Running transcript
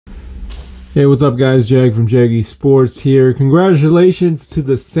Hey, what's up, guys? Jag from Jaggy Sports here. Congratulations to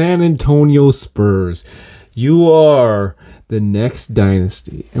the San Antonio Spurs. You are the next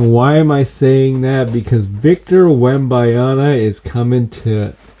dynasty. And why am I saying that? Because Victor Wembyana is coming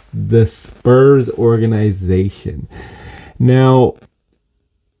to the Spurs organization. Now,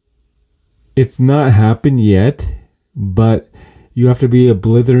 it's not happened yet, but you have to be a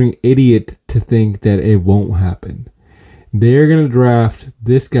blithering idiot to think that it won't happen. They're going to draft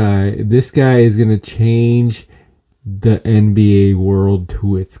this guy. This guy is going to change the NBA world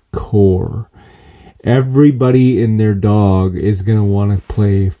to its core. Everybody and their dog is going to want to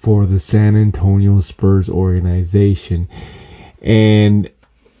play for the San Antonio Spurs organization. And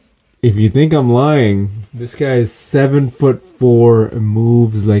if you think I'm lying, this guy is 7'4" and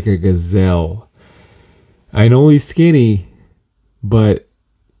moves like a gazelle. I know he's skinny, but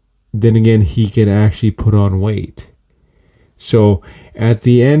then again, he can actually put on weight. So at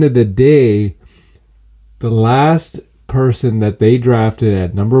the end of the day, the last person that they drafted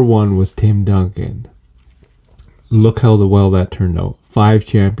at number 1 was Tim Duncan. Look how well that turned out. 5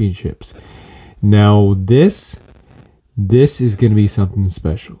 championships. Now this is going to be something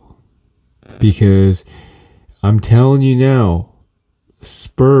special. Because I'm telling you now,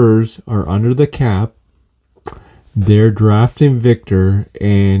 Spurs are under the cap. They're drafting Victor,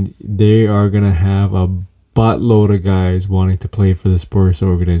 and they are going to have a buttload of guys wanting to play for the Spurs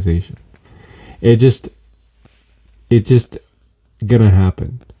organization. It just gonna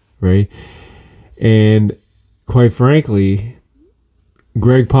happen, right? And quite frankly,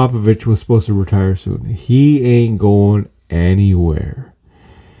 Greg Popovich was supposed to retire soon. He ain't going anywhere.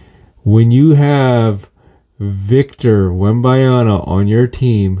 When you have Victor Wembanyama on your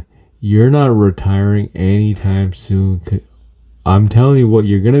team, you're not retiring anytime soon. I'm telling you what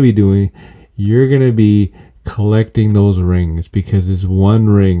you're gonna be doing. You're going to be collecting those rings, because it's one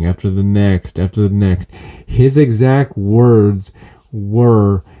ring after the next, after the next. His exact words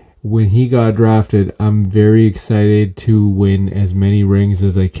were, when he got drafted, I'm very excited to win as many rings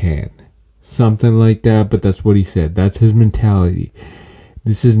as I can. Something like that, but that's what he said. That's his mentality.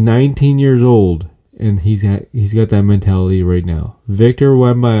 This is 19 years old, and he's got that mentality right now. Victor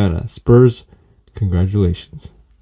Wembanyama, Spurs, congratulations.